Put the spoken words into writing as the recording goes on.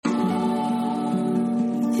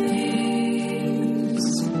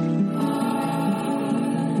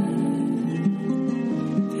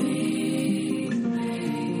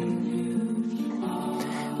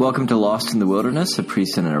Welcome to Lost in the Wilderness, a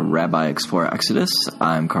priest and a rabbi explore Exodus.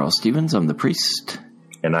 I'm Carl Stevens, I'm the priest.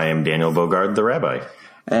 And I am Daniel Bogard, the rabbi.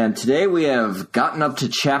 And today we have gotten up to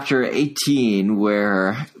chapter 18,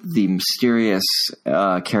 where the mysterious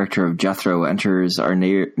character of Jethro enters our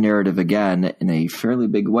narrative again in a fairly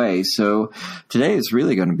big way. So today is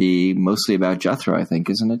really going to be mostly about Jethro, I think,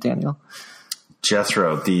 isn't it, Daniel?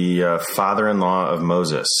 Jethro, the father-in-law of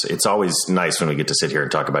Moses. It's always nice when we get to sit here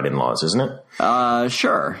and talk about in-laws, isn't it?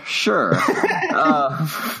 Sure.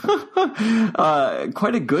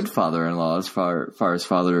 Quite a good father-in-law as far as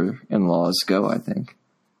father-in-laws go, I think.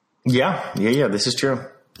 Yeah. This is true.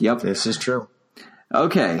 Yep. This is true.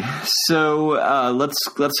 Okay, so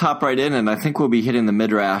let's hop right in, and I think we'll be hitting the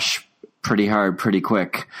midrash pretty hard, pretty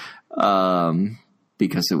quick,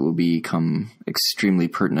 because it will become extremely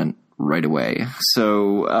pertinent right away.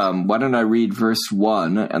 So why don't I read verse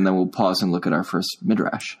 1, and then we'll pause and look at our first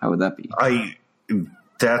midrash. How would that be?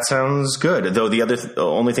 That sounds good. Though the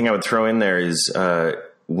only thing I would throw in there is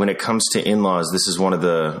when it comes to in-laws, this is one of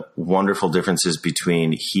the wonderful differences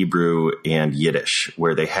between Hebrew and Yiddish,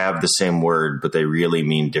 where they have the same word, but they really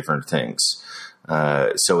mean different things.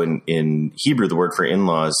 So in Hebrew, the word for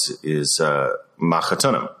in-laws is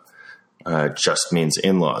machatonim. Just means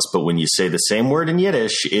in-laws. But when you say the same word in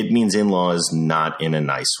Yiddish, it means in-laws, not in a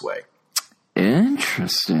nice way.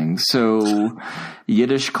 Interesting. So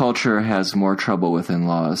Yiddish culture has more trouble with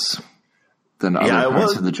in-laws than other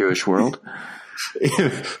parts of the Jewish world?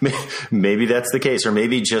 Maybe that's the case, or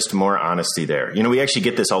maybe just more honesty there. You know, we actually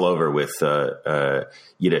get this all over with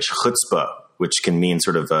Yiddish chutzpah, which can mean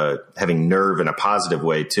sort of having nerve in a positive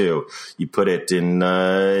way, too. You put it in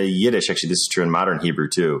Yiddish. Actually, this is true in modern Hebrew,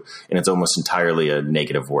 too. And it's almost entirely a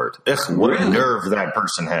negative word. Ugh, what a nerve that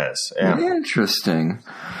person has. Yeah. Interesting.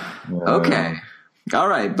 Okay. All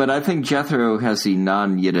right. But I think Jethro has the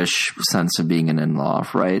non-Yiddish sense of being an in-law,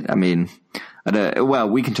 right? I mean, well,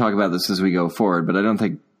 we can talk about this as we go forward, but I don't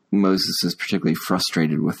think Moses is particularly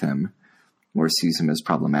frustrated with him or sees him as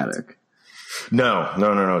problematic. No.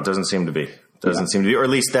 It doesn't seem to be. Seem to be, or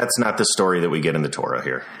at least that's not the story that we get in the Torah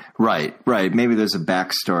here. Right. Maybe there's a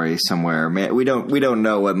backstory somewhere. We don't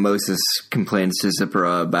know what Moses complains to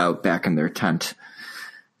Zipporah about back in their tent.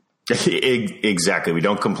 Exactly. We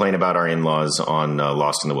don't complain about our in-laws on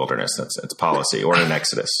Lost in the Wilderness. That's policy, or in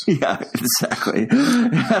Exodus. Yeah, exactly.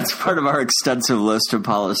 That's part of our extensive list of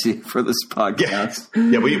policy for this podcast.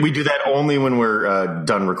 Yeah, we do that only when we're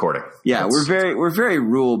done recording. Yeah, we're very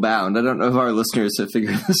rule bound. I don't know if our listeners have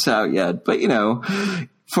figured this out yet, but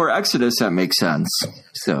for Exodus that makes sense.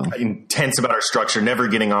 So intense about our structure, never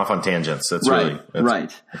getting off on tangents. That's right. That's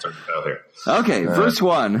our style here. Okay, verse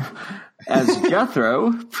 1. As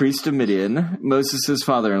Jethro, priest of Midian, Moses'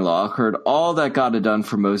 father-in-law, heard all that God had done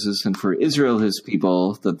for Moses and for Israel, his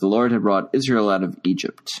people, that the Lord had brought Israel out of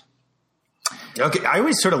Egypt. Okay, I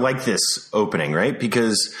always sort of like this opening, right?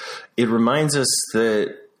 Because it reminds us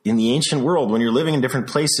that in the ancient world, when you're living in different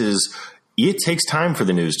places, it takes time for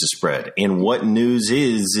the news to spread. And what news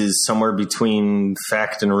is somewhere between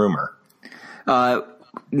fact and rumor.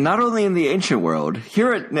 Not only in the ancient world,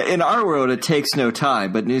 here in our world, it takes no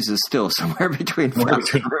time, but news is still somewhere between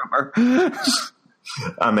fact and rumor.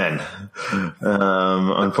 Amen.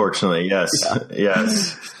 Unfortunately, yes, yeah.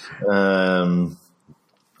 Yes.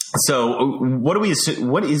 So, what is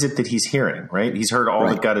it that he's hearing? Right, he's heard all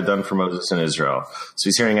that God had done for Moses and Israel. So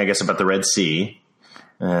he's hearing, I guess, about the Red Sea.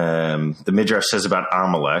 The Midrash says about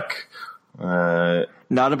Amalek.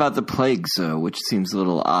 Not about the plagues, though, which seems a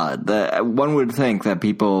little odd. One would think that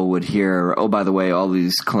people would hear, oh, by the way, all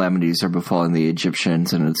these calamities are befalling the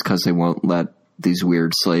Egyptians, and it's because they won't let these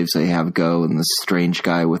weird slaves they have go, and this strange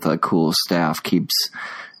guy with a cool staff keeps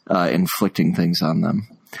inflicting things on them.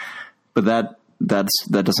 But that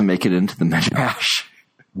doesn't make it into the Midrash.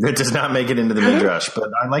 It does not make it into the Midrash, but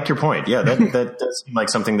I like your point. Yeah, that does seem like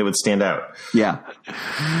something that would stand out. Yeah.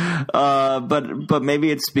 But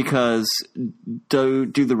maybe it's because do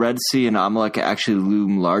the Red Sea and Amalek actually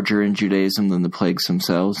loom larger in Judaism than the plagues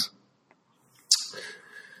themselves?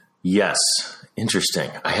 Yes. Interesting.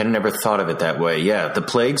 I had never thought of it that way. Yeah, the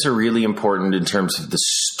plagues are really important in terms of the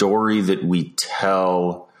story that we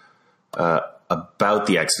tell about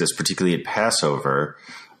the Exodus, particularly at Passover.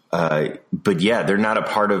 But yeah, they're not a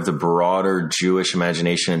part of the broader Jewish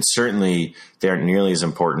imagination, and certainly they aren't nearly as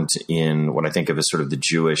important in what I think of as sort of the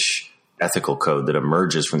Jewish ethical code that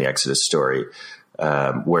emerges from the Exodus story.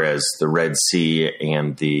 Whereas the Red Sea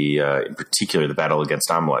and in particular, the battle against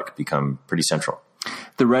Amalek become pretty central.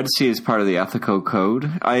 The Red Sea is part of the ethical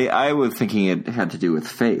code. I was thinking it had to do with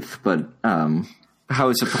faith, but how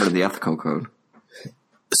is it part of the ethical code?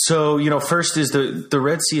 So, first is the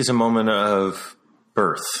Red Sea is a moment of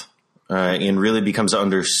birth. And really becomes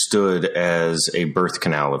understood as a birth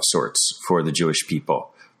canal of sorts for the Jewish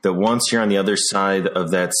people. That once you're on the other side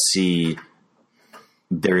of that sea,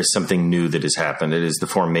 there is something new that has happened. It is the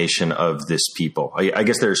formation of this people. I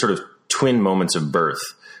guess there are sort of twin moments of birth.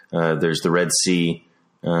 There's the Red Sea,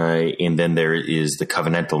 and then there is the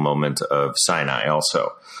covenantal moment of Sinai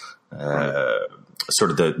also.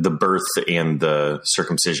 Sort of the birth and the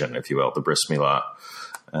circumcision, if you will, the bris milah.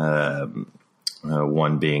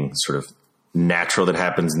 One being sort of natural that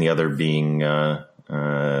happens, and the other being a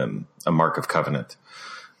mark of covenant.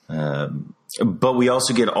 But we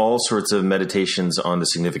also get all sorts of meditations on the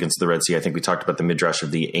significance of the Red Sea. I think we talked about the midrash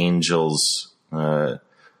of the angels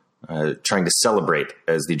trying to celebrate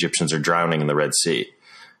as the Egyptians are drowning in the Red Sea,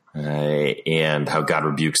 and how God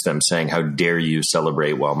rebukes them, saying, "How dare you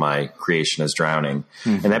celebrate while my creation is drowning?"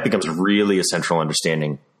 Mm-hmm. And that becomes really a central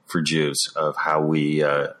understanding for Jews of how we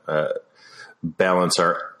balance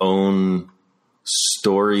our own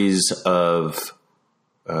stories of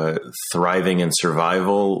thriving and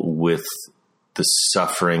survival with the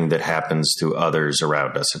suffering that happens to others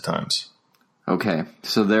around us at times. Okay,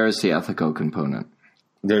 so there's the ethical component.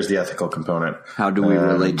 There's the ethical component. How do we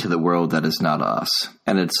relate to the world that is not us?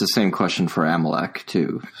 And it's the same question for Amalek,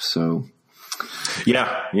 too. So,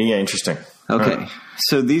 yeah, interesting. Okay,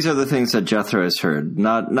 so these are the things that Jethro has heard.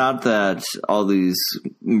 Not that all these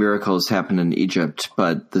miracles happen in Egypt,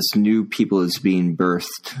 but this new people is being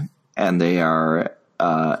birthed, and they are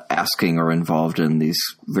asking or involved in these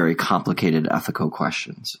very complicated ethical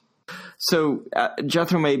questions. So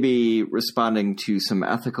Jethro may be responding to some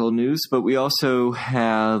ethical news, but we also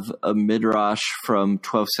have a midrash from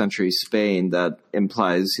 12th century Spain that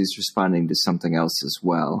implies he's responding to something else as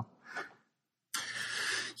well.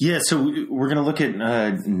 Yeah, so we're going to look at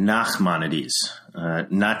Nachmanides,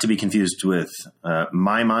 not to be confused with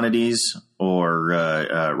Maimonides or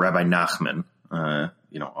Rabbi Nachman.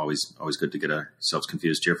 Always good to get ourselves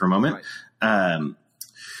confused here for a moment. Right.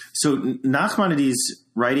 So Nachmanides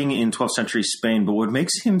writing in 12th century Spain, but what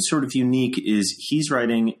makes him sort of unique is he's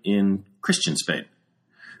writing in Christian Spain.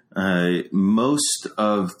 Most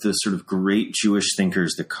of the sort of great Jewish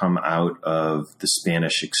thinkers that come out of the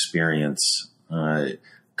Spanish experience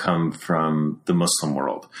come from the Muslim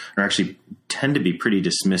world, or actually tend to be pretty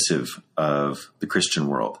dismissive of the Christian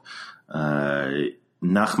world.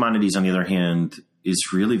 Nachmanides, on the other hand,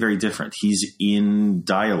 is really very different. He's in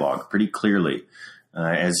dialogue pretty clearly,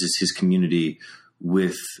 as is his community,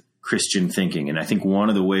 with Christian thinking. And I think one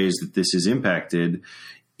of the ways that this is impacted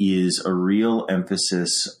is a real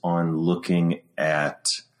emphasis on looking at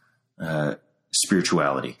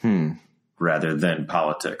spirituality rather than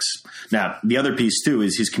politics. Now, the other piece, too,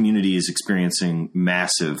 is his community is experiencing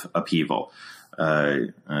massive upheaval.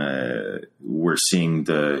 We're seeing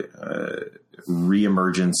the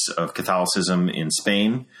reemergence of Catholicism in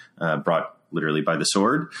Spain, brought literally by the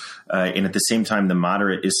sword. And at the same time, the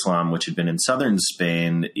moderate Islam, which had been in southern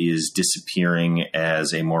Spain, is disappearing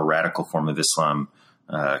as a more radical form of Islam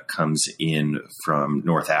comes in from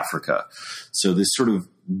North Africa. So this sort of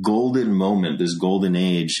golden moment, this golden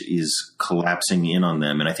age is collapsing in on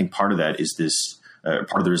them. And I think part of that is this,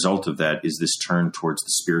 part of the result of that is this turn towards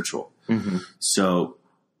the spiritual. Mm-hmm. So,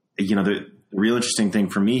 the real interesting thing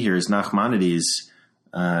for me here is Nachmanides,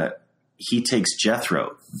 he takes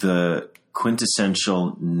Jethro, the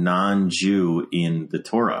quintessential non-Jew in the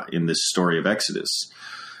Torah, in this story of Exodus.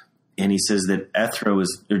 And he says that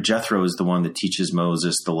Jethro is the one that teaches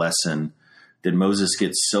Moses the lesson that Moses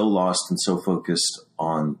gets so lost and so focused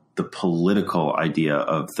on the political idea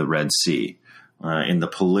of the Red Sea, and the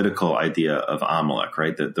political idea of Amalek,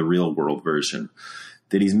 right? The real world version,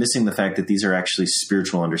 that he's missing the fact that these are actually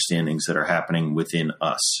spiritual understandings that are happening within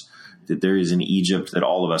us, that there is an Egypt that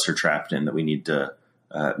all of us are trapped in that we need to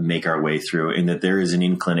make our way through, and that there is an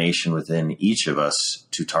inclination within each of us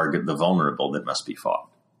to target the vulnerable that must be fought.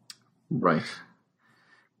 Right.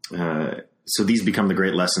 So these become the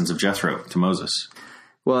great lessons of Jethro to Moses.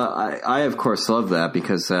 Well, I of course love that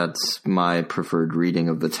because that's my preferred reading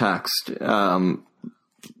of the text.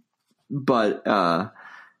 But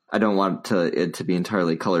I don't want it to be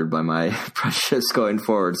entirely colored by my prejudice going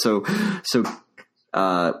forward. So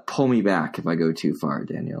pull me back if I go too far,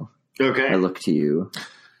 Daniel. Okay. I look to you.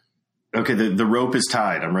 Okay, the rope is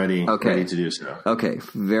tied. I'm ready. Okay. Ready to do so. Okay,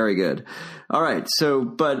 very good. All right. So,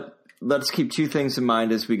 but let's keep two things in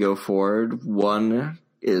mind as we go forward. One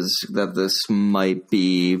is that this might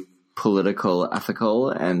be political, ethical,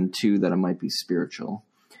 and two, that it might be spiritual.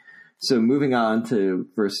 So moving on to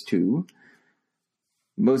verse 2.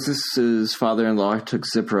 Moses' father-in-law took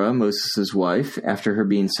Zipporah, Moses' wife, after her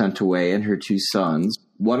being sent away, and her 2 sons,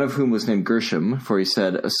 one of whom was named Gershom, for he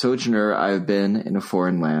said, "A sojourner I have been in a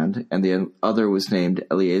foreign land," and the other was named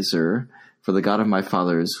Eliezer, for the God of my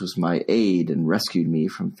fathers was my aid and rescued me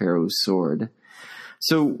from Pharaoh's sword.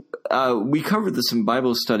 So we covered this in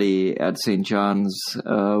Bible study at St. John's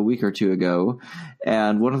a week or two ago,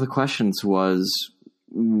 and one of the questions was,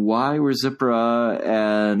 why were Zipporah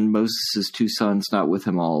and Moses' two sons not with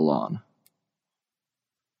him all along?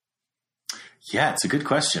 Yeah, it's a good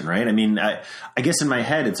question, right? I mean, I guess in my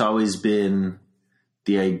head, it's always been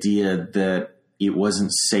the idea that it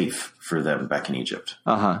wasn't safe for them back in Egypt.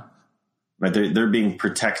 Uh-huh. Right? They're being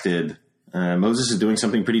protected. Moses is doing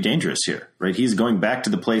something pretty dangerous here, right? He's going back to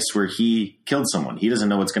the place where he killed someone. He doesn't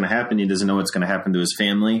know what's going to happen. He doesn't know what's going to happen to his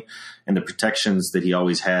family. And the protections that he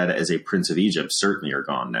always had as a prince of Egypt certainly are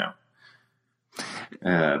gone now.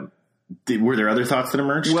 Were there other thoughts that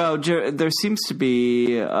emerged? Well, there seems to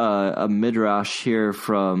be a midrash here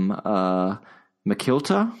from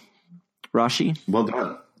Makilta, Rashi. Well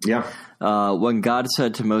done. Yeah. When God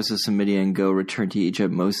said to Moses and Midian, "Go, return to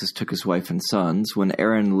Egypt," Moses took his wife and sons. When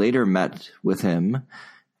Aaron later met with him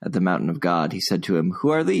at the mountain of God, he said to him, "Who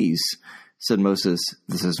are these?" Said Moses,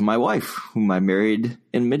 "This is my wife, whom I married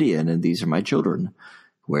in Midian, and these are my children."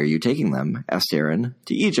 "Where are you taking them?" asked Aaron.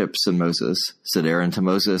 "To Egypt," said Moses. Said Aaron to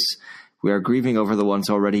Moses, "We are grieving over the ones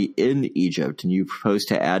already in Egypt, and you propose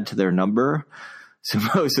to add to their number?" So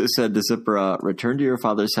Moses said to Zipporah, "Return to your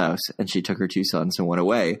father's house." And she took her two sons and went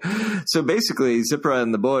away. So basically, Zipporah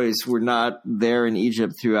and the boys were not there in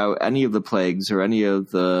Egypt throughout any of the plagues or any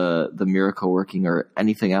of the miracle working or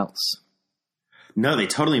anything else. No, they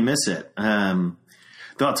totally miss it. Though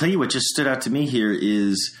I'll tell you what just stood out to me here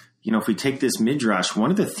is, if we take this midrash,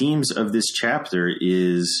 one of the themes of this chapter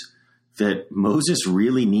is that Moses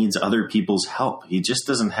really needs other people's help. He just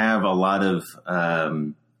doesn't have a lot of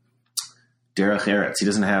derech eretz. He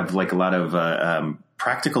doesn't have like a lot of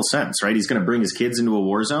practical sense, right? He's going to bring his kids into a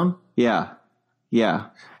war zone. Yeah. Yeah.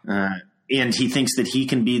 And he thinks that he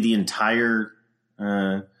can be the entire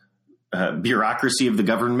bureaucracy of the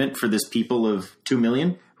government for this people of 2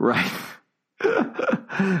 million. Right.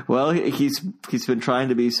 Well, he's been trying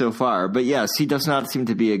to be so far, but yes, he does not seem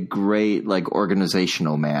to be a great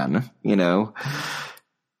organizational man, No.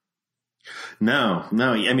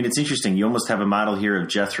 I mean, it's interesting. You almost have a model here of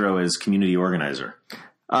Jethro as community organizer.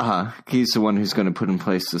 He's the one who's going to put in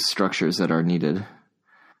place the structures that are needed.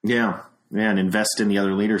 Yeah, and invest in the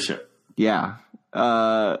other leadership. Yeah,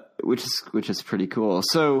 which is pretty cool.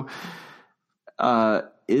 So,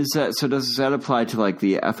 does that apply to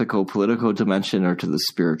the ethical, political dimension, or to the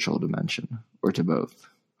spiritual dimension, or to both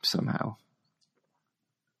somehow?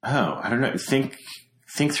 Oh, I don't know.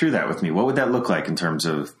 Think through that with me. What would that look like in terms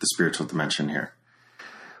of the spiritual dimension here?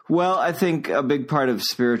 Well, I think a big part of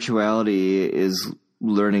spirituality is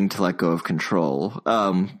learning to let go of control.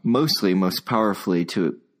 Most powerfully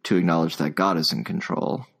to acknowledge that God is in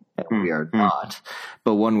control and we are not.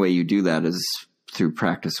 But one way you do that is through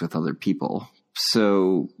practice with other people.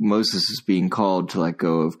 So Moses is being called to let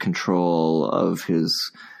go of control of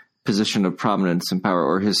his position of prominence and power,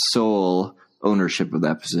 or his sole ownership of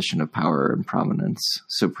that position of power and prominence.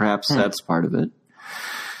 So perhaps that's part of it.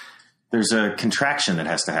 There's a contraction that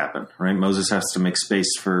has to happen, right? Moses has to make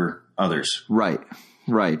space for others. Right.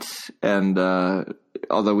 And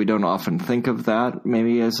although we don't often think of that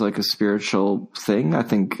maybe as a spiritual thing, I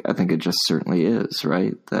think it just certainly is,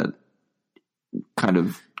 right? That kind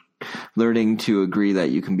of learning to agree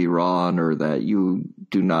that you can be wrong, or that you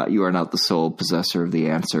are not the sole possessor of the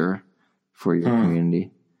answer for your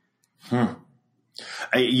community.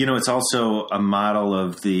 It's also a model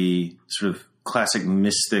of the sort of classic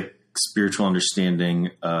mystic spiritual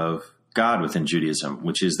understanding of God within Judaism,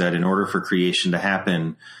 which is that in order for creation to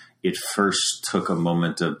happen, it first took a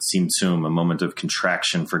moment of tzimtzum, a moment of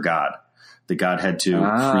contraction for God. That God had to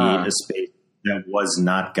create a space that was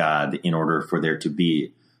not God in order for there to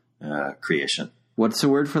be creation. What's the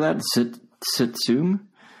word for that? Tzimtzum?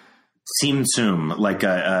 Tzimtzum, like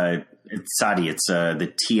it's Sadi. It's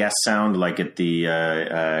the TS sound, like at the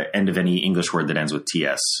end of any English word that ends with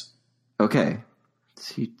TS. Okay.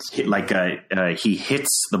 Like he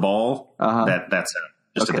hits the ball, that sound,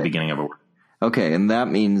 just at the beginning of a word. Okay, and that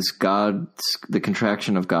means the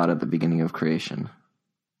contraction of God at the beginning of creation.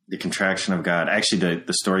 The contraction of God. Actually,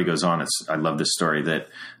 the story goes on. I love this story, that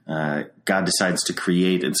God decides to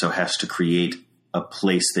create, and so has to create a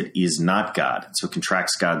place that is not God. So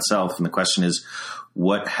contracts God's self. And the question is,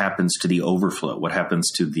 what happens to the overflow? What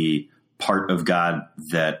happens to the part of God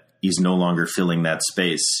that is no longer filling that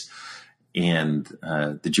space? And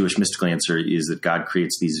the Jewish mystical answer is that God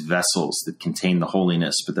creates these vessels that contain the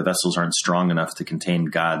holiness, but the vessels aren't strong enough to contain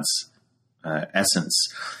God's essence.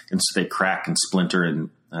 And so they crack and splinter and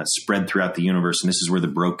spread throughout the universe. And this is where the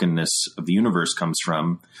brokenness of the universe comes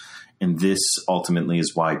from. And this ultimately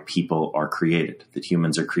is why people are created, that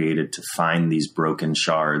humans are created to find these broken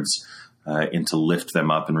shards and to lift them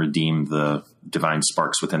up and redeem the divine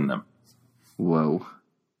sparks within them. Whoa.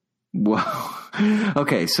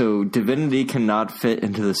 Okay, so divinity cannot fit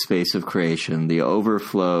into the space of creation. The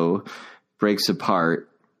overflow breaks apart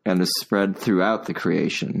and is spread throughout the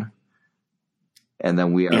creation. And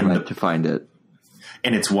then we are meant to find it.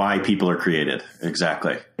 And it's why people are created.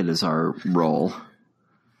 Exactly. It is our role.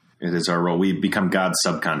 It is our role. We become God's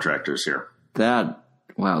subcontractors here.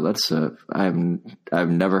 Wow, that's I've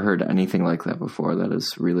never heard anything like that before. That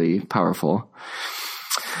is really powerful.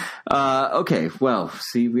 Okay, well,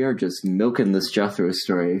 see, we are just milking this Jethro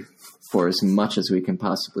story for as much as we can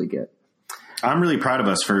possibly get. I'm really proud of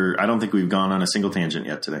us I don't think we've gone on a single tangent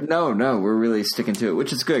yet today. No, we're really sticking to it,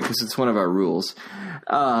 which is good because it's one of our rules.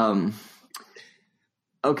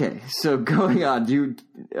 Okay, so going on, do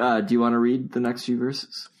you want to read the next few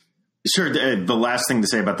verses? Sure. The last thing to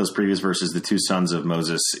say about those previous verses, the two sons of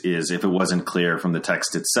Moses, is if it wasn't clear from the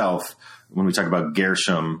text itself, when we talk about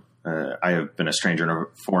Gershom, I have been a stranger in a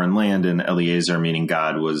foreign land, and Eliezer, meaning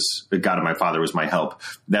God of my father was my help.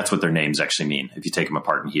 That's what their names actually mean. If you take them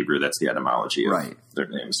apart in Hebrew, that's the etymology of their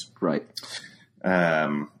names. Right.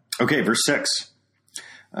 Okay, verse 6.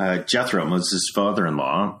 Jethro, Moses'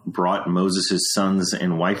 father-in-law, brought Moses' sons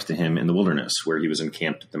and wife to him in the wilderness, where he was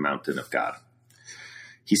encamped at the mountain of God.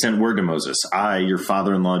 He sent word to Moses, I, your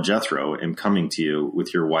father-in-law Jethro, am coming to you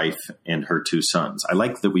with your wife and her two sons. I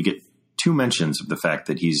like that we get two mentions of the fact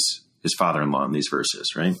that he's his father-in-law in these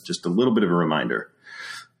verses, right? Just a little bit of a reminder.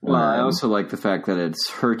 Well, I also like the fact that it's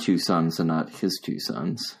her two sons and not his two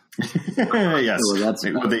sons. Yes. Well,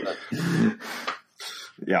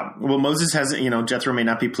 yeah. Well, Moses has, Jethro may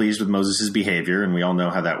not be pleased with Moses' behavior, and we all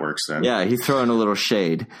know how that works then. Yeah, he's throwing a little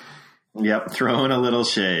shade. Yep, throwing a little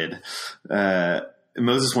shade.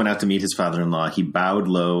 Moses went out to meet his father-in-law. He bowed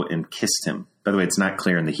low and kissed him. By the way, it's not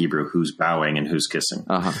clear in the Hebrew who's bowing and who's kissing.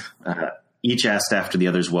 Each asked after the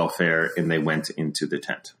other's welfare, and they went into the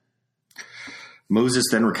tent. Moses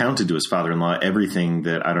then recounted to his father-in-law everything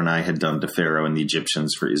that Adonai had done to Pharaoh and the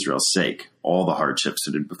Egyptians for Israel's sake, all the hardships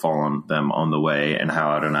that had befallen them on the way, and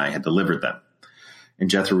how Adonai had delivered them. And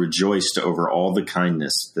Jethro rejoiced over all the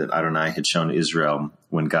kindness that Adonai had shown Israel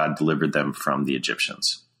when God delivered them from the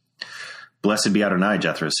Egyptians. Blessed be Adonai,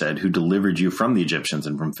 Jethro said, who delivered you from the Egyptians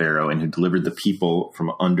and from Pharaoh, and who delivered the people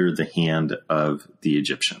from under the hand of the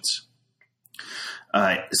Egyptians.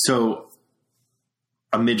 So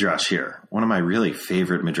a midrash here, one of my really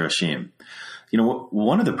favorite midrashim.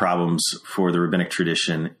 One of the problems for the rabbinic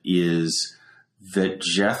tradition is that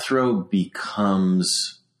Jethro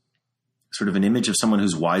becomes sort of an image of someone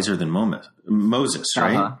who's wiser than Moses,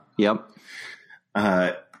 right? Yep.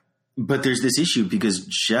 But there's this issue because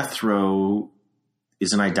Jethro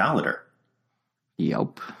is an idolater.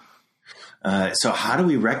 Yep. So how do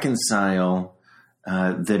we reconcile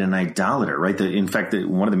that an idolater, right? In fact,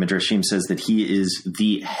 one of the midrashim says that he is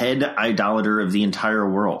the head idolater of the entire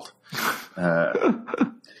world. Right.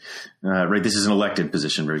 This is an elected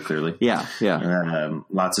position, very clearly. Yeah.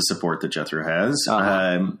 Lots of support that Jethro has.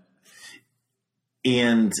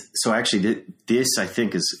 And so actually this, I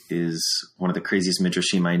think, is one of the craziest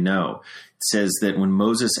midrashim I know. It says that when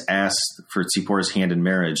Moses asked for Tzipporah's hand in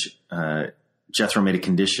marriage, Jethro made a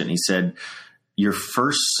condition. He said, your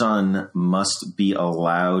first son must be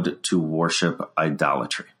allowed to worship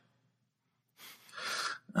idolatry.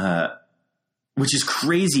 Which is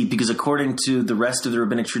crazy because according to the rest of the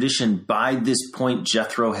rabbinic tradition, by this point,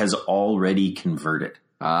 Jethro has already converted.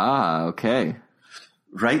 Okay.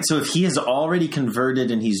 Right? So if he has already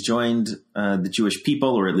converted and he's joined the Jewish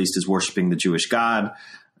people, or at least is worshiping the Jewish God,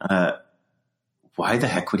 why the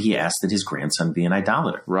heck would he ask that his grandson be an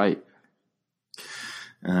idolater? Right.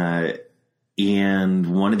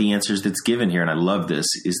 And one of the answers that's given here, and I love this,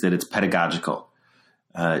 is that it's pedagogical.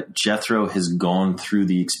 Jethro has gone through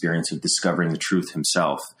the experience of discovering the truth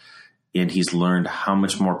himself, and he's learned how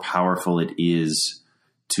much more powerful it is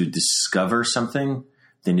to discover something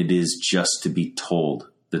than it is just to be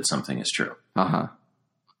told that something is true.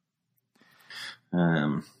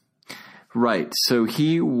 Right. So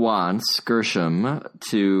he wants Gershom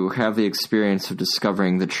to have the experience of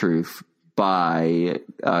discovering the truth by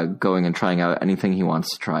going and trying out anything he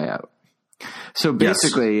wants to try out. So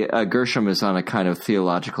basically, yes. Gershom is on a kind of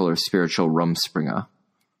theological or spiritual Rumspringa.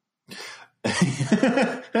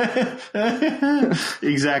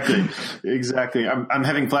 Exactly. I'm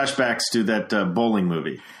having flashbacks to that bowling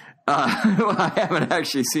movie. Well, I haven't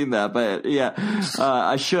actually seen that, but yeah,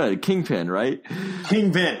 I should. Kingpin, right?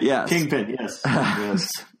 Kingpin. Yes. Kingpin, yes. Yes.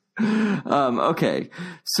 Okay.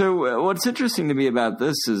 So what's interesting to me about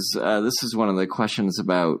this is one of the questions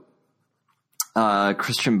about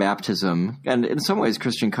Christian baptism, and in some ways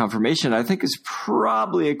Christian confirmation, I think is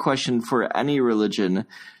probably a question for any religion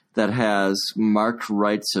that has marked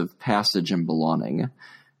rites of passage and belonging.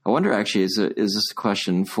 I wonder, actually, is this a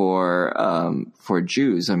question for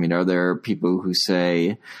Jews? I mean, are there people who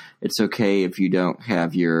say it's okay if you don't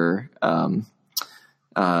have your bar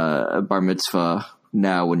mitzvah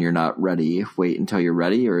now when you're not ready? Wait until you're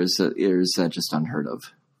ready, or is that just unheard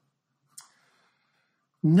of?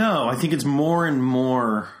 No, I think it's more and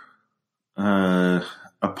more a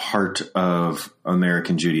part of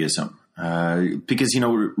American Judaism because,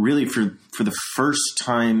 really for the first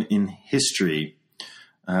time in history,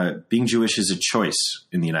 being Jewish is a choice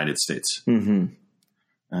in the United States. Mm-hmm.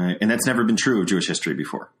 And that's never been true of Jewish history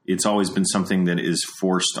before. It's always been something that is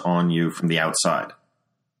forced on you from the outside.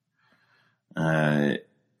 And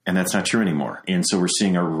that's not true anymore. And so we're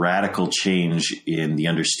seeing a radical change in the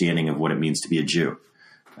understanding of what it means to be a Jew.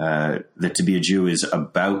 That to be a Jew is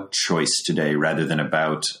about choice today rather than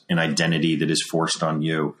about an identity that is forced on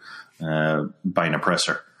you by an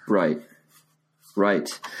oppressor. Right.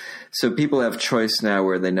 So people have choice now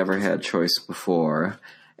where they never had choice before.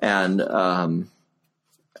 And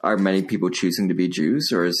are many people choosing to be Jews,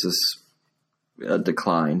 or is this a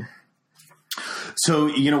decline? So,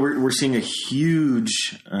 we're seeing a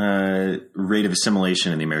huge rate of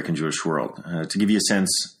assimilation in the American Jewish world. To give you a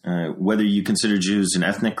sense, whether you consider Jews an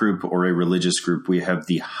ethnic group or a religious group, we have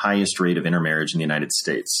the highest rate of intermarriage in the United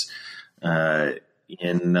States.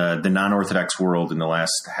 In the non-Orthodox world in the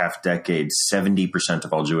last half decade, 70%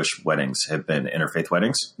 of all Jewish weddings have been interfaith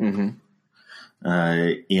weddings. Mm-hmm.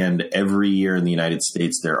 And every year in the United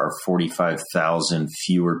States, there are 45,000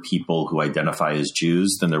 fewer people who identify as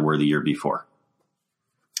Jews than there were the year before.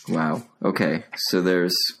 Wow. Okay. So there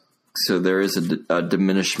is a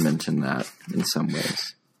diminishment in that in some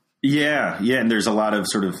ways. Yeah. And there's a lot of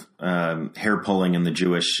sort of hair pulling in the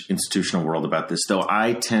Jewish institutional world about this, though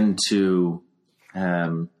I tend to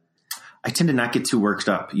not get too worked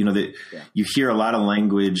up. You hear a lot of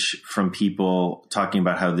language from people talking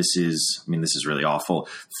about how this is really awful,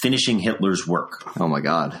 finishing Hitler's work. Oh my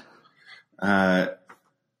God. And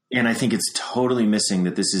I think it's totally missing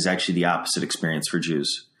that this is actually the opposite experience for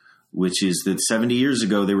Jews, which is that 70 years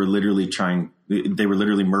ago, they were literally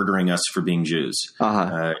murdering us for being Jews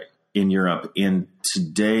in Europe. And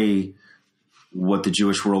today, what the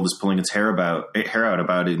Jewish world is pulling its hair out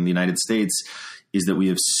about in the United States is that we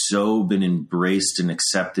have so been embraced and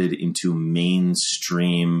accepted into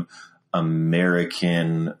mainstream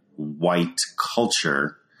American white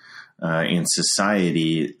culture in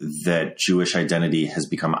society that Jewish identity has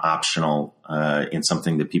become optional in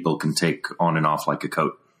something that people can take on and off like a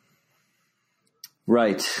coat.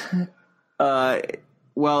 Right.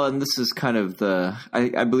 Well, and this is kind of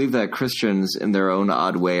I believe that Christians in their own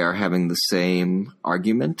odd way are having the same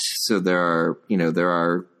argument. So there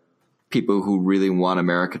are people who really want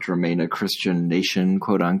America to remain a Christian nation,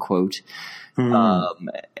 quote unquote. Mm-hmm.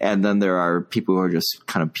 And then there are people who are just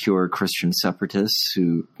kind of pure Christian separatists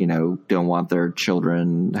who, don't want their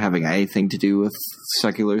children having anything to do with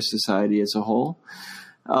secular society as a whole.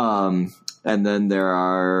 And then there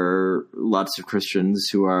are lots of Christians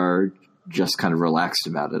who are just kind of relaxed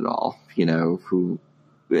about it all,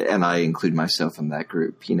 and I include myself in that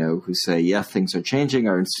group, who say, yeah, things are changing.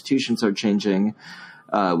 Our institutions are changing.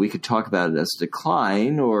 We could talk about it as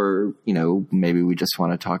decline, or, maybe we just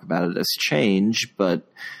want to talk about it as change, but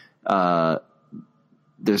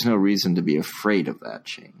there's no reason to be afraid of that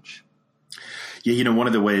change. Yeah, one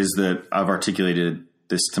of the ways that I've articulated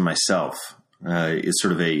this to myself is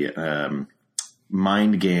sort of a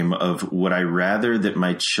mind game of, would I rather that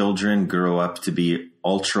my children grow up to be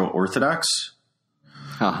ultra-Orthodox?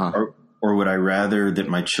 Or would I rather that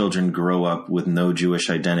my children grow up with no Jewish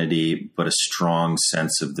identity, but a strong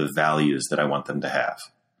sense of the values that I want them to have?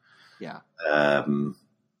 Yeah. And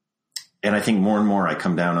I think more and more I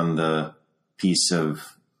come down on the piece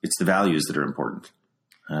of it's the values that are important.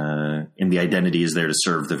 And the identity is there to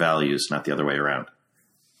serve the values, not the other way around.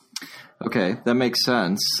 Okay, that makes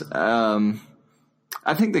sense.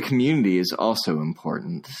 I think the community is also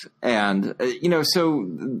important. And, so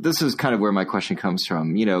this is kind of where my question comes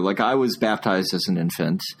from. I was baptized as an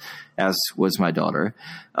infant, as was my daughter.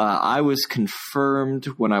 I was confirmed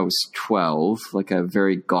when I was 12, a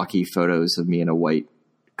very gawky photos of me in a white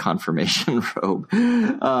confirmation robe.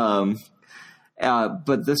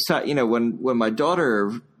 But this, when my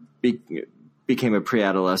daughter became a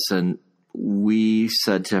pre-adolescent, we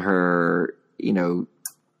said to her,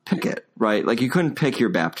 pick it, right? Like, you couldn't pick your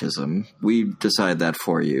baptism. We decided that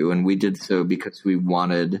for you, and we did so because we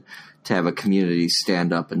wanted to have a community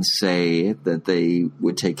stand up and say that they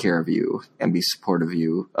would take care of you and be supportive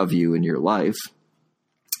of you in your life.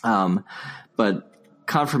 But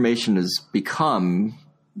confirmation has become,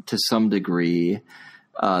 to some degree,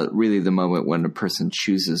 really the moment when a person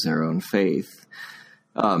chooses their own faith.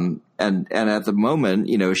 And at the moment,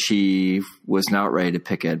 she was not ready to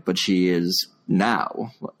pick it, but she is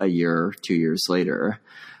now, a year, 2 years later.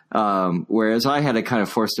 Whereas I had it kind of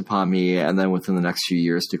forced upon me, and then within the next few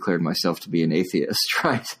years declared myself to be an atheist,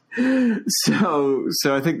 right? So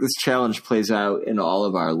I think this challenge plays out in all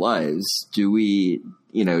of our lives. Do we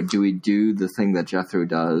do the thing that Jethro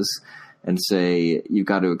does and say, you've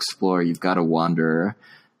got to explore, you've got to wander,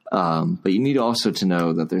 but you need also to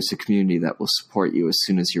know that there's a community that will support you as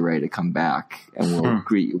soon as you're ready to come back and will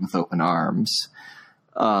greet you with open arms.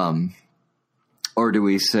 Or do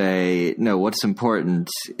we say, no, what's important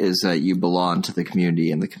is that you belong to the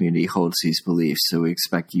community and the community holds these beliefs, so we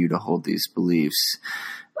expect you to hold these beliefs.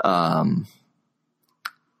 And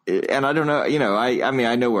I don't know,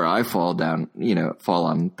 I know where I fall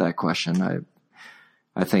on that question.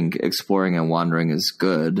 I think exploring and wandering is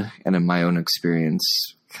good, and in my own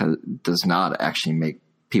experience, does not actually make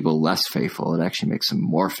people less faithful. It actually makes them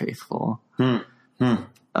more faithful.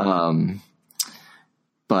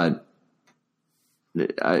 But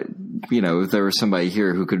if there was somebody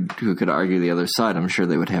here who could argue the other side, I'm sure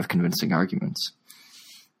they would have convincing arguments.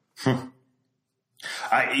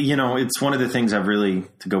 It's one of the things I've really,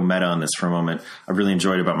 to go meta on this for a moment, I've really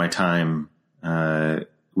enjoyed about my time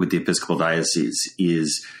with the Episcopal Diocese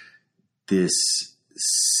is this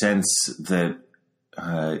sense that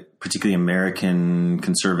particularly American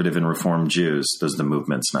conservative and Reformed Jews, those are the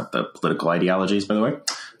movements, not the political ideologies, by the way,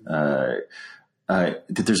 that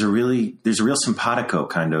there's a real simpatico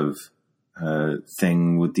kind of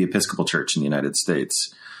thing with the Episcopal Church in the United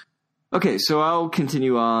States. Okay, so I'll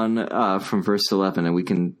continue on from verse 11, and we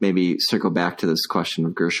can maybe circle back to this question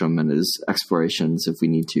of Gershom and his explorations if we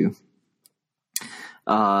need to.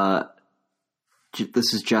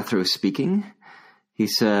 This is Jethro speaking. He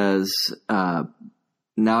says,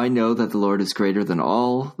 now I know that the Lord is greater than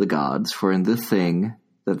all the gods, for in the thing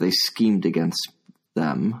that they schemed against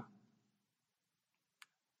them.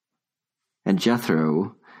 And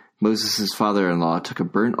Jethro, Moses' father-in-law, took a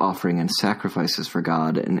burnt offering and sacrifices for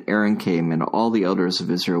God, and Aaron came and all the elders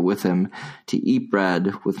of Israel with him to eat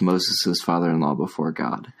bread with Moses' father-in-law before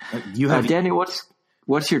God. Danny,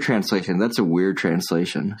 what's your translation? That's a weird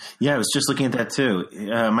translation. Yeah, I was just looking at that too.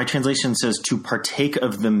 My translation says to partake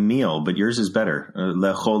of the meal, but yours is better.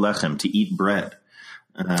 Lechol lechem, to eat bread.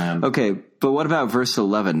 Okay, but what about verse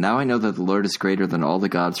 11? Now I know that the Lord is greater than all the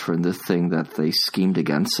gods, for in this thing that they schemed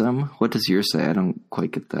against them. What does yours say? I don't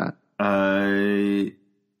quite get that.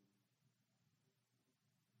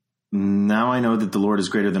 Now I know that the Lord is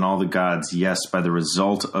greater than all the gods, yes, by the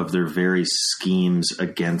result of their very schemes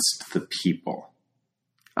against the people.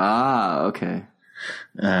 Ah, okay.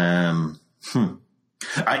 I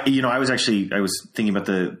was thinking about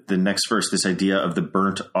the next verse, this idea of the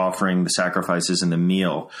burnt offering, the sacrifices, and the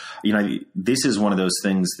meal. This is one of those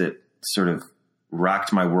things that sort of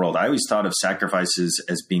rocked my world. I always thought of sacrifices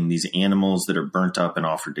as being these animals that are burnt up and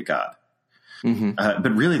offered to God. Mm-hmm.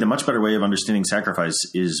 But really, the much better way of understanding sacrifice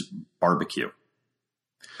is barbecue.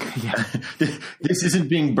 Yeah. This isn't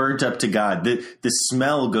being burnt up to God. The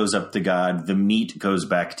smell goes up to God. The meat goes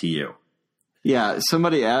back to you. Yeah,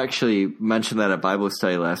 somebody actually mentioned that at Bible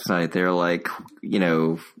study last night. They're like,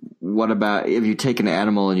 what about if you take an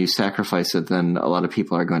animal and you sacrifice it, then a lot of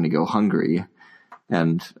people are going to go hungry.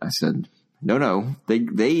 And I said, no, they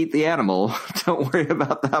eat the animal. Don't worry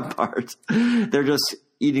about that part. They're just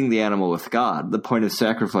eating the animal with God. The point of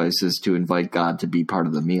sacrifice is to invite God to be part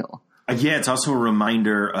of the meal. Yeah, it's also a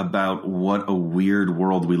reminder about what a weird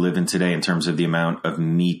world we live in today in terms of the amount of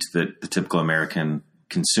meat that the typical American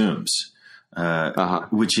consumes.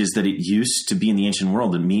 Which is that it used to be in the ancient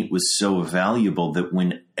world that meat was so valuable that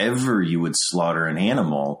whenever you would slaughter an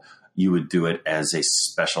animal, you would do it as a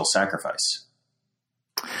special sacrifice.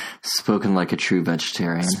 Spoken like a true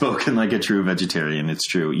vegetarian. It's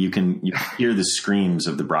true. You can hear the screams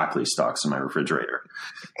of the broccoli stalks in my refrigerator.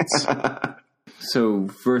 So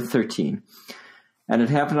verse 13. And it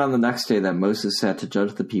happened on the next day that Moses sat to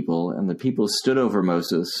judge the people, and the people stood over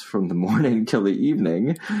Moses from the morning till the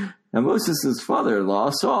evening. And Moses'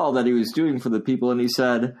 father-in-law saw all that he was doing for the people, and he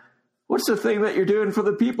said, "What's the thing that you're doing for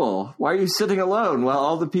the people? Why are you sitting alone while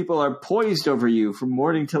all the people are poised over you from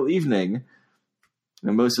morning till evening?"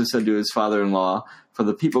 And Moses said to his father-in-law, "For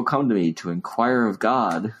the people come to me to inquire of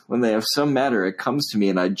God. When they have some matter, it comes to me,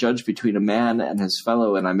 and I judge between a man and his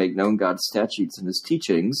fellow, and I make known God's statutes and his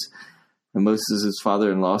teachings." And Moses, his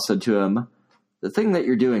father-in-law, said to him, "The thing that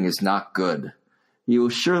you're doing is not good. You will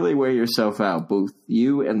surely wear yourself out, both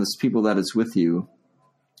you and this people that is with you.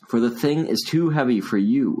 For the thing is too heavy for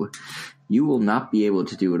you. You will not be able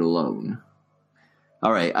to do it alone."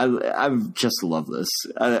 All right, I just love this.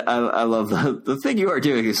 I love the thing you are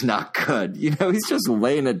doing is not good. He's just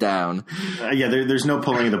laying it down. There's no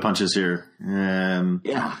pulling of the punches here.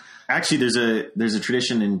 Yeah. Actually, there's a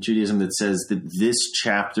tradition in Judaism that says that this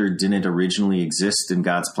chapter didn't originally exist in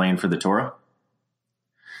God's plan for the Torah.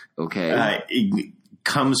 Okay. It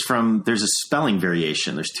comes from, there's a spelling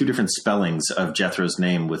variation. There's two different spellings of Jethro's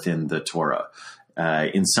name within the Torah.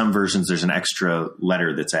 In some versions, there's an extra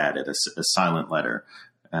letter that's added, a silent letter.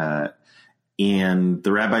 And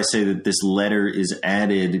the rabbis say that this letter is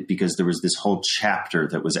added because there was this whole chapter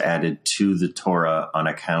that was added to the Torah on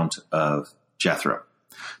account of Jethro.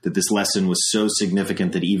 That this lesson was so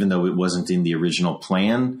significant that even though it wasn't in the original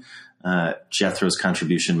plan, Jethro's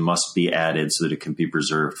contribution must be added so that it can be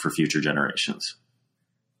preserved for future generations.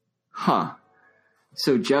 Huh.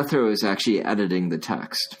 So Jethro is actually editing the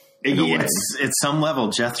text. It's, at some level,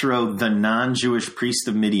 Jethro, the non-Jewish priest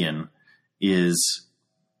of Midian, is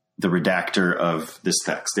the redactor of this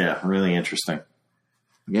text. Yeah, really interesting.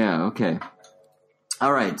 Yeah, okay.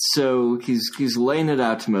 All right, so he's laying it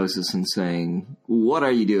out to Moses and saying, "What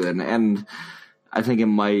are you doing?" And I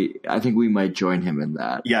think we might join him in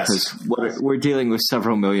that. Yes. Because we're dealing with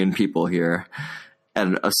several million people here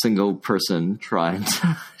and a single person trying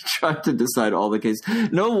to decide all the cases.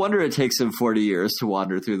 No wonder it takes them 40 years to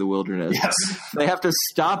wander through the wilderness. Yes. They have to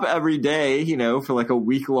stop every day, for like a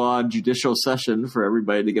week-long judicial session for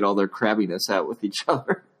everybody to get all their crabbiness out with each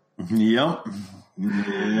other. Yep.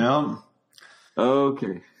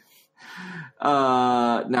 Okay.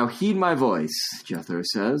 Now heed my voice, Jethro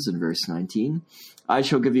says in verse 19. "I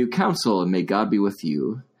shall give you counsel, and may God be with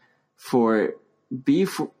you. Be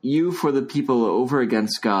you for the people over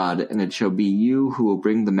against God, and it shall be you who will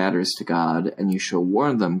bring the matters to God, and you shall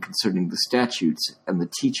warn them concerning the statutes and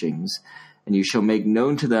the teachings, and you shall make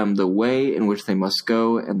known to them the way in which they must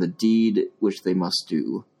go, and the deed which they must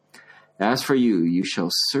do. As for you, you shall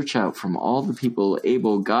search out from all the people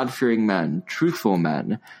able, God-fearing men, truthful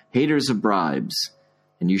men, haters of bribes,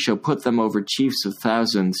 and you shall put them over chiefs of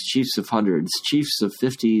thousands, chiefs of hundreds, chiefs of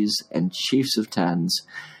 50s, and chiefs of 10s,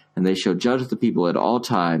 and they shall judge the people at all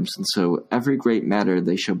times, and so every great matter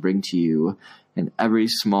they shall bring to you, and every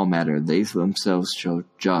small matter they themselves shall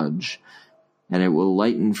judge, and it will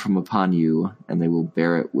lighten from upon you, and they will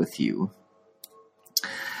bear it with you."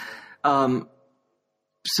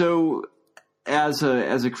 So as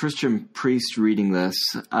a Christian priest reading this,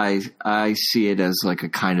 I see it as like a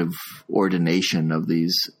kind of ordination of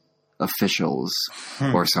these officials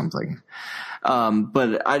or something.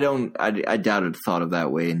 But I doubt it thought of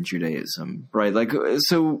that way in Judaism, right? Like,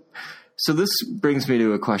 so this brings me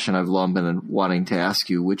to a question I've long been wanting to ask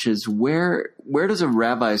you, which is where does a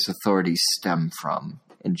rabbi's authority stem from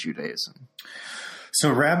in Judaism?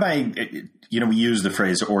 So rabbi, we use the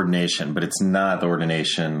phrase ordination, but it's not the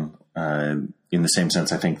ordination in the same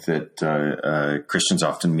sense I think that Christians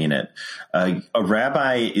often mean it. A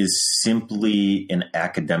rabbi is simply an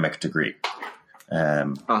academic degree.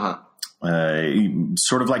 Sort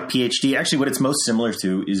of like PhD. Actually, what it's most similar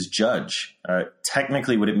to is judge.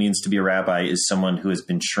 Technically, what it means to be a rabbi is someone who has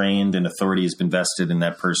been trained and authority has been vested in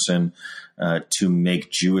that person to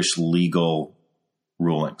make Jewish legal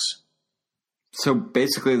rulings. So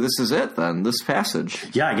basically, this is it then. This passage.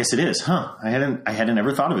 Yeah, I guess it is. Huh? I hadn't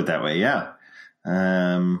ever thought of it that way. Yeah.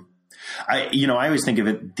 I always think of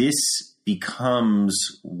it. This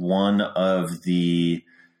becomes one of the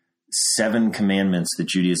 7 commandments that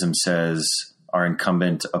Judaism says are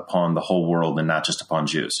incumbent upon the whole world and not just upon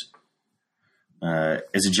Jews.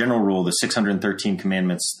 As a general rule, the 613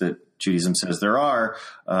 commandments that Judaism says there are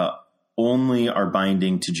only are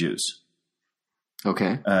binding to Jews.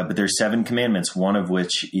 Okay. But there's 7 commandments, one of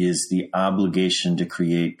which is the obligation to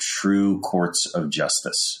create true courts of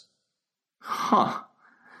justice. Huh.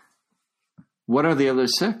 What are the other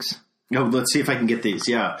 6? Oh, let's see if I can get these.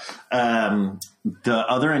 Yeah. The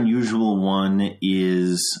other unusual one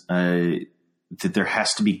is that there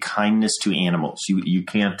has to be kindness to animals. You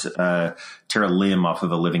can't tear a limb off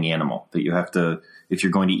of a living animal. That you have to, if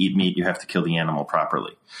you're going to eat meat, you have to kill the animal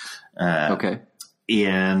properly. Okay.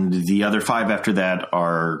 And the other 5 after that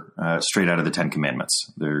are straight out of the 10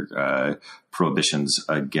 Commandments. They're prohibitions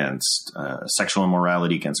against sexual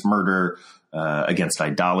immorality, against murder, against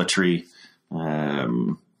idolatry.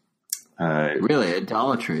 Really,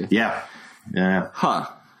 idolatry? Yeah. Huh.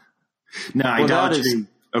 No, idolatry.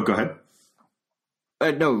 Go ahead.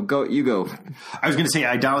 No, you go. I was going to say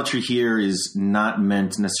idolatry here is not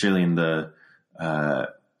meant necessarily in the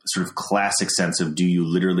sort of classic sense of do you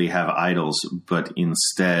literally have idols, but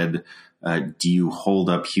instead, do you hold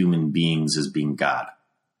up human beings as being God?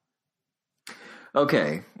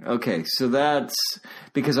 Okay. So that's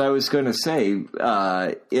because I was going to say,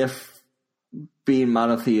 if being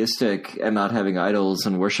monotheistic and not having idols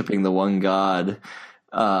and worshiping the one God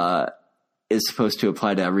is supposed to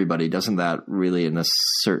apply to everybody, doesn't that really in a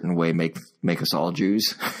certain way make us all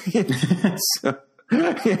Jews? So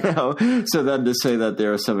then to say that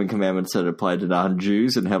there are 7 commandments that apply to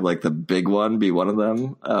non-Jews and have like the big one be one of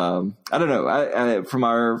them, I don't know. From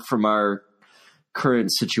our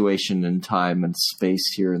current situation in time and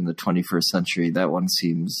space here in the 21st century, that one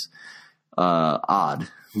seems odd.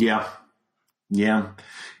 Yeah.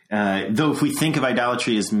 Though if we think of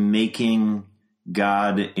idolatry as making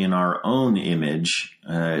God in our own image,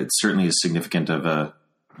 it's certainly as significant of a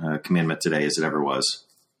commandment today as it ever was.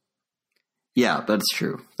 Yeah, that's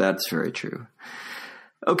true. That's very true.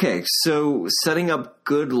 Okay, so setting up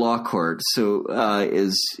good law court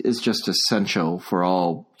is just essential for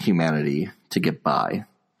all humanity to get by.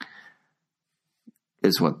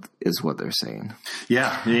 Is what they're saying.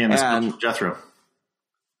 Yeah, and that's Jethro.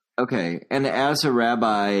 Okay, and as a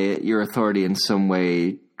rabbi, your authority in some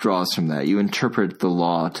way draws from that. You interpret the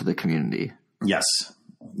law to the community. Yes,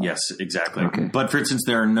 exactly. Okay. But for instance,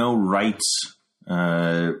 there are no rites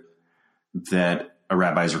that a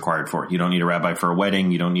rabbi is required for. You don't need a rabbi for a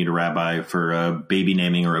wedding. You don't need a rabbi for a baby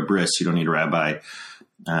naming or a bris. You don't need a rabbi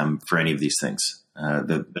for any of these things.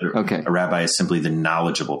 A rabbi is simply the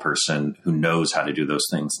knowledgeable person who knows how to do those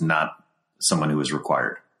things, not someone who is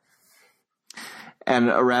required. And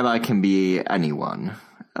a rabbi can be anyone.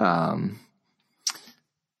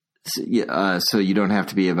 So you don't have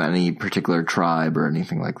to be of any particular tribe or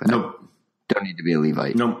anything like that. Nope. Don't need to be a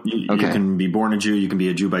Levite. No, you can be born a Jew. You can be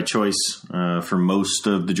a Jew by choice. For most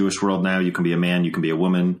of the Jewish world now, you can be a man. You can be a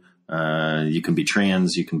woman. You can be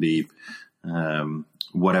trans. You can be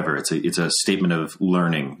whatever. It's a statement of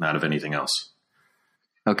learning, not of anything else.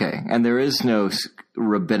 Okay, and there is no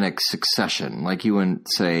rabbinic succession. Like you wouldn't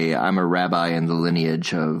say, I'm a rabbi in the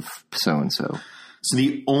lineage of so-and-so. So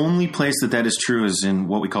the only place that is true is in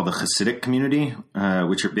what we call the Hasidic community,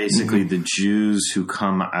 which are basically the Jews who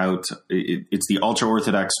come out. It's the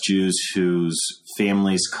ultra-Orthodox Jews whose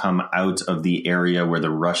families come out of the area where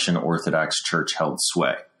the Russian Orthodox Church held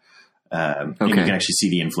sway. And you can actually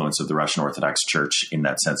see the influence of the Russian Orthodox Church in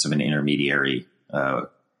that sense of an intermediary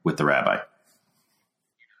with the rabbi.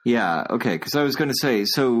 Yeah, okay, because I was going to say,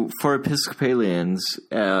 so for Episcopalians,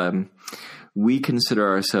 we consider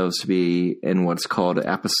ourselves to be in what's called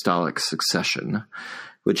apostolic succession,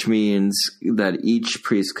 which means that each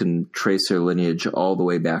priest can trace their lineage all the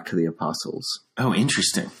way back to the apostles. Oh,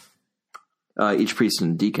 interesting. Each priest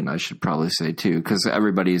and deacon, I should probably say, too, because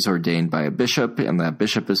everybody is ordained by a bishop, and that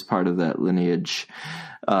bishop is part of that lineage.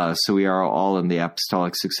 So we are all in the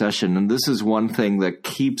apostolic succession. And this is one thing that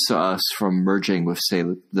keeps us from merging with, say,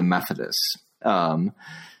 the Methodists.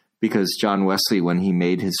 Because John Wesley, when he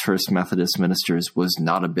made his first Methodist ministers, was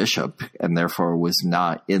not a bishop and therefore was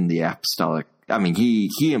not in the apostolic. I mean,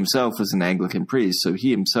 he himself was an Anglican priest, so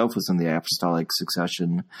he himself was in the apostolic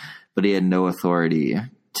succession, but he had no authority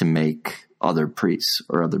to make other priests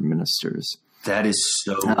or other ministers. That is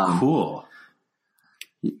so cool.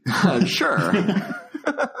 Sure.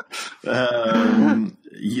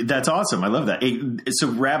 That's awesome. I love that. So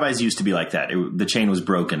rabbis used to be like that. The chain was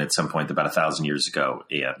broken at some point about 1,000 years ago.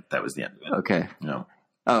 Yeah, that was the end of it. Okay. No.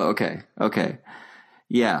 Oh, okay. Okay.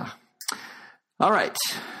 Yeah. All right.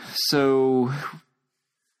 So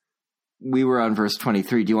we were on verse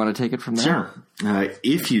 23. Do you want to take it from there? Sure.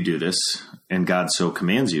 If you do this, and God so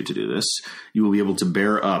commands you to do this, you will be able to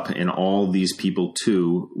bear up, and all these people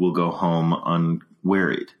too will go home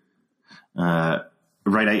unwearied.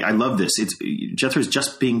 Right. I love this. Jethro is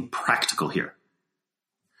just being practical here.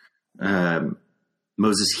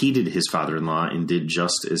 Moses heeded his father-in-law and did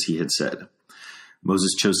just as he had said.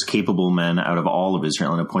 Moses chose capable men out of all of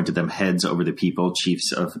Israel and appointed them heads over the people,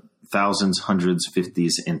 chiefs of thousands, hundreds,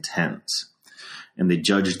 fifties, and tens. And they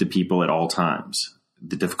judged the people at all times.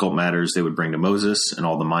 The difficult matters they would bring to Moses, and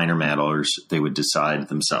all the minor matters they would decide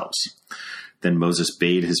themselves. Then Moses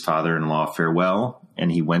bade his father-in-law farewell,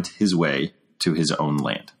 and he went his way to his own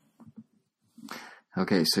land.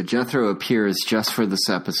 Okay, so Jethro appears just for this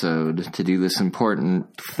episode to do this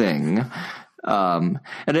important thing And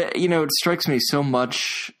it strikes me so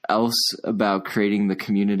much else about creating the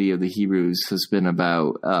community of the Hebrews has been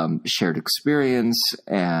about shared experience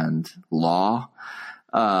and law.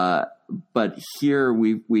 But here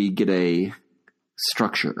we get a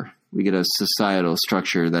structure. We get a societal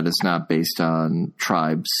structure that is not based on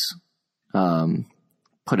tribes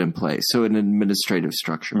put in place. So an administrative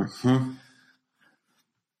structure. Mm-hmm.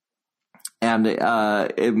 And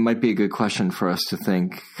it might be a good question for us to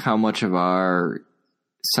think how much of our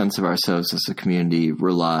sense of ourselves as a community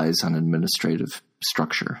relies on administrative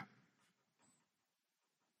structure.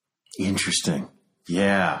 Interesting.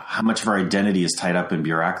 Yeah. How much of our identity is tied up in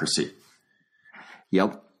bureaucracy?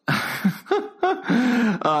 Yep.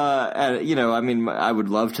 I would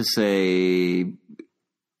love to say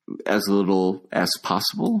as little as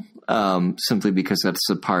possible, simply because that's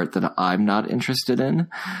the part that I'm not interested in.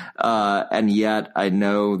 And yet I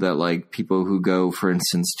know that like people who go, for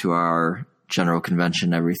instance, to our general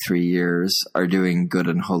convention every 3 years are doing good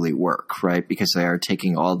and holy work, right? Because they are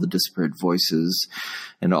taking all the disparate voices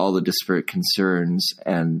and all the disparate concerns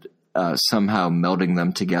and somehow melding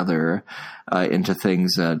them together into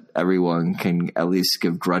things that everyone can at least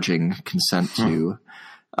give grudging consent to.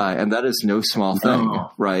 And that is no small thing,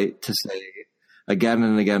 right? To say again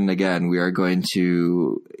and again and again, we are going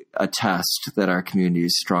to attest that our community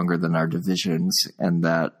is stronger than our divisions and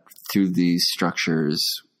that through these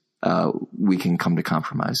structures, we can come to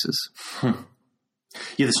compromises.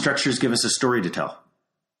 Yeah, the structures give us a story to tell,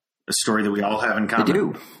 a story that we all have in common. They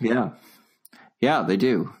do. Yeah. Yeah, they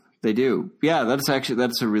do. They do. Yeah,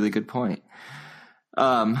 that's a really good point.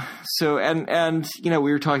 So, we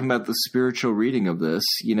were talking about the spiritual reading of this,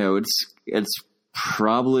 it's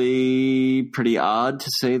probably pretty odd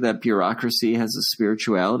to say that bureaucracy has a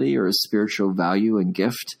spirituality or a spiritual value and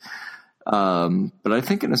gift. But I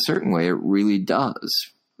think in a certain way it really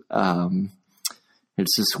does.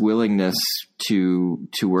 It's this willingness to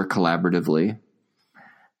work collaboratively,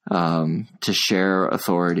 to share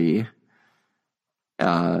authority,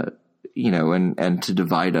 and to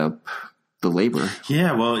divide up the labor.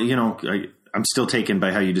 Yeah. Well, I'm still taken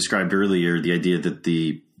by how you described earlier, the idea that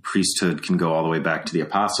the priesthood can go all the way back to the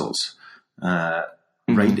apostles.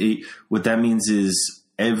 Mm-hmm. Right. What that means is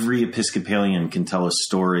every Episcopalian can tell a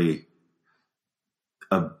story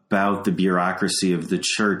about the bureaucracy of the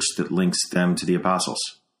church that links them to the apostles.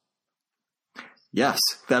 Yes,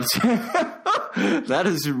 that's that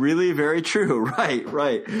is really very true. Right.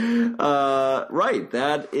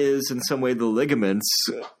 That is in some way the ligaments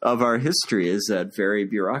of our history, is that very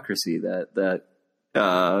bureaucracy, that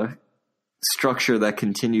structure that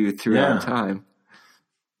continued throughout time.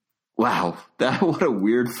 Wow, what a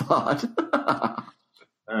weird thought.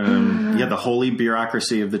 The holy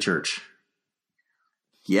bureaucracy of the church.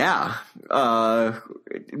 Yeah.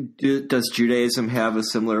 Does Judaism have a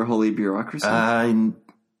similar holy bureaucracy?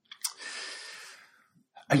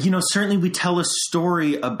 Certainly we tell a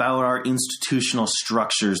story about our institutional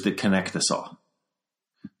structures that connect us all.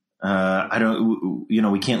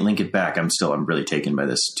 We can't link it back. I'm really taken by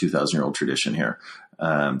this 2,000-year-old tradition here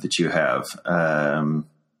that you have.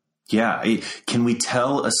 Can we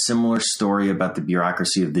tell a similar story about the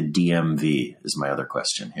bureaucracy of the DMV is my other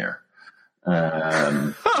question here.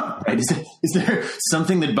 Is there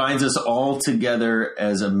something that binds us all together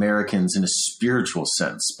as Americans in a spiritual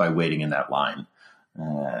sense by waiting in that line?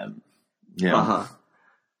 Or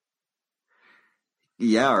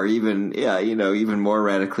even more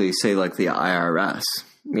radically, say like the IRS.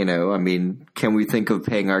 Can we think of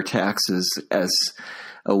paying our taxes as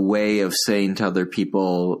a way of saying to other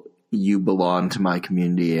people, you belong to my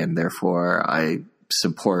community and therefore I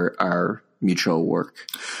support our mutual work?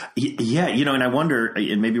 Yeah. And I wonder,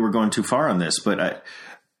 and maybe we're going too far on this, but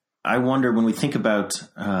I wonder when we think about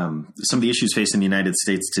some of the issues facing the United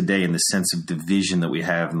States today and the sense of division that we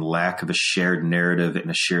have and the lack of a shared narrative and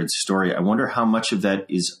a shared story, I wonder how much of that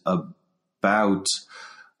is about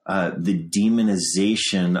the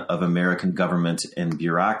demonization of American government and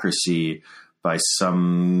bureaucracy by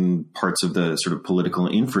some parts of the sort of political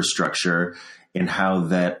infrastructure, and how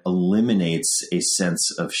that eliminates a sense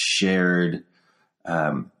of shared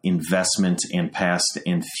investment in past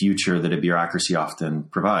and future that a bureaucracy often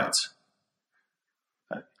provides.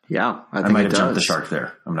 Yeah, I might have jumped the shark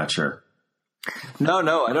there. I'm not sure.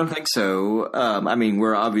 No, I don't think so.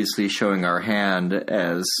 We're obviously showing our hand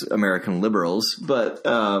as American liberals, but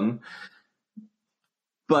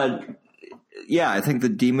yeah, I think the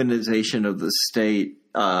demonization of the state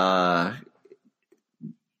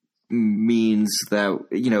means that,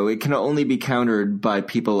 it can only be countered by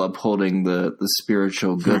people upholding the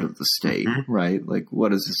spiritual good of the state, right? Like,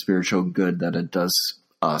 what is the spiritual good that it does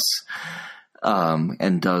us?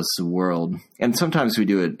 and does the world. And sometimes we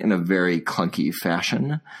do it in a very clunky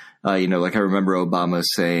fashion. Like I remember Obama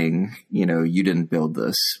saying, you didn't build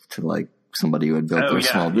this, to like somebody who had built their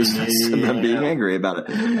small business and then being angry about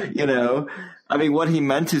it. I mean, what he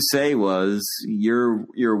meant to say was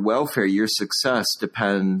your welfare, your success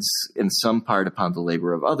depends in some part upon the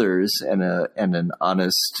labor of others, and an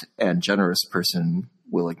honest and generous person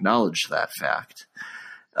will acknowledge that fact.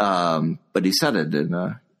 But he said it in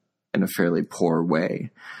a fairly poor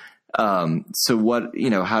way. So what,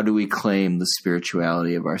 how do we claim the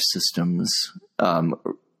spirituality of our systems,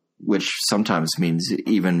 which sometimes means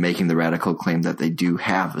even making the radical claim that they do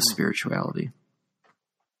have a spirituality?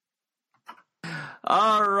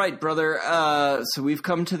 All right, brother. So we've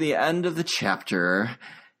come to the end of the chapter.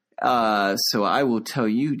 So I will tell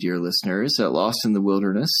you, dear listeners, that Lost in the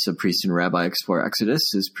Wilderness, A Priest and Rabbi Explore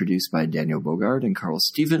Exodus, is produced by Daniel Bogard and Carl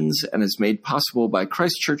Stevens and is made possible by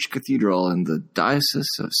Christ Church Cathedral in the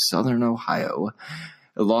Diocese of Southern Ohio.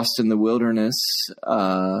 Lost in the Wilderness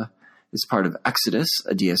is part of Exodus,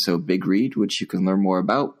 a DSO Big Read, which you can learn more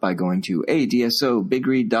about by going to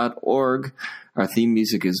adsobigread.org. Our theme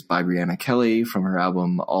music is by Brianna Kelly from her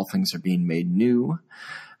album All Things Are Being Made New.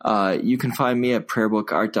 You can find me at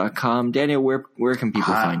prayerbookart.com. Daniel, where can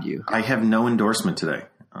people find you? I have no endorsement today.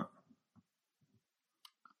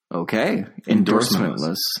 Okay.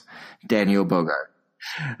 Endorsementless. Daniel Bogart.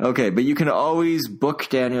 Okay, but you can always book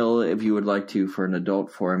Daniel if you would like to for an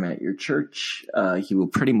adult forum at your church. He will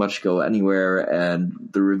pretty much go anywhere, and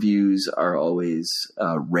the reviews are always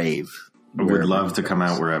rave. I would love to come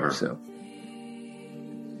out wherever. So,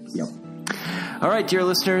 yep. All right, dear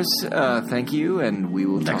listeners, thank you, and we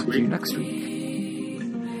will talk to you next week.